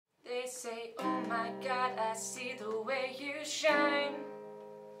say, oh my God, I see the way you shine.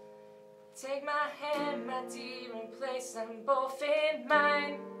 Take my hand, my dear, and place them both in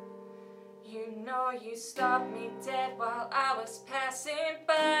mine. You know you stopped me dead while I was passing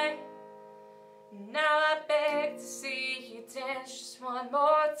by. Now I beg to see you dance just one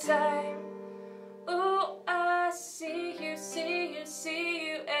more time. Ooh, I see you, see you, see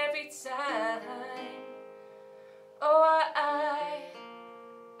you every time. Oh,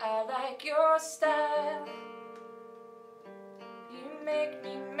 I like your style. You make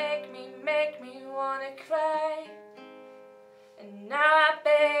me wanna cry. And now I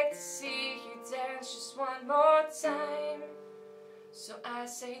beg to see you dance just one more time. So I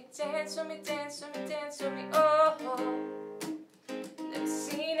say, dance with me, dance with me, dance with me, oh. Never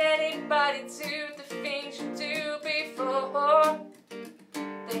seen anybody do the things you do before.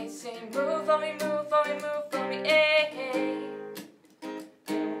 They say, move on me, move on me, move on me, hey.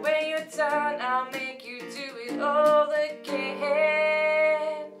 And when you're done, I'll make you do it all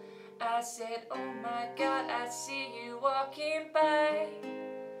again. I said, oh my God, I see you walking by.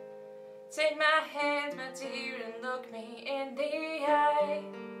 Take my hand, my dear, and look me in the eye.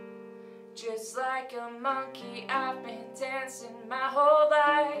 Just like a monkey, I've been dancing my whole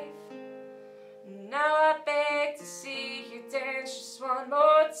life. Now I beg to see you dance just one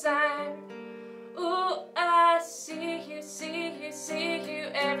more time. Ooh, I see you, see you, see you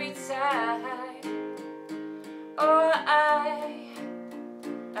every time. Oh, I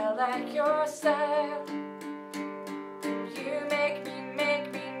like your style. You make me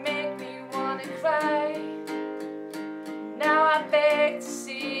wanna cry. Now I beg to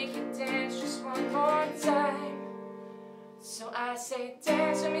see you dance just one more time. So I say,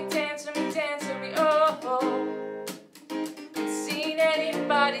 dance with me, dance with me, dance with me, oh. Haven't seen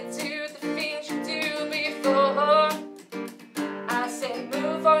anybody do the things you do before. I say,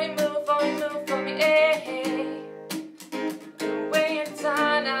 move on me, move on me, move on me, hey. And when you're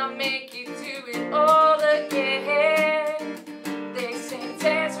done, I'll make you do it all again. They say,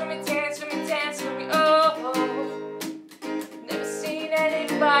 dance with me, dance with me, dance with me, oh. Never seen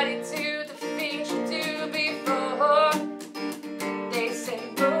anybody do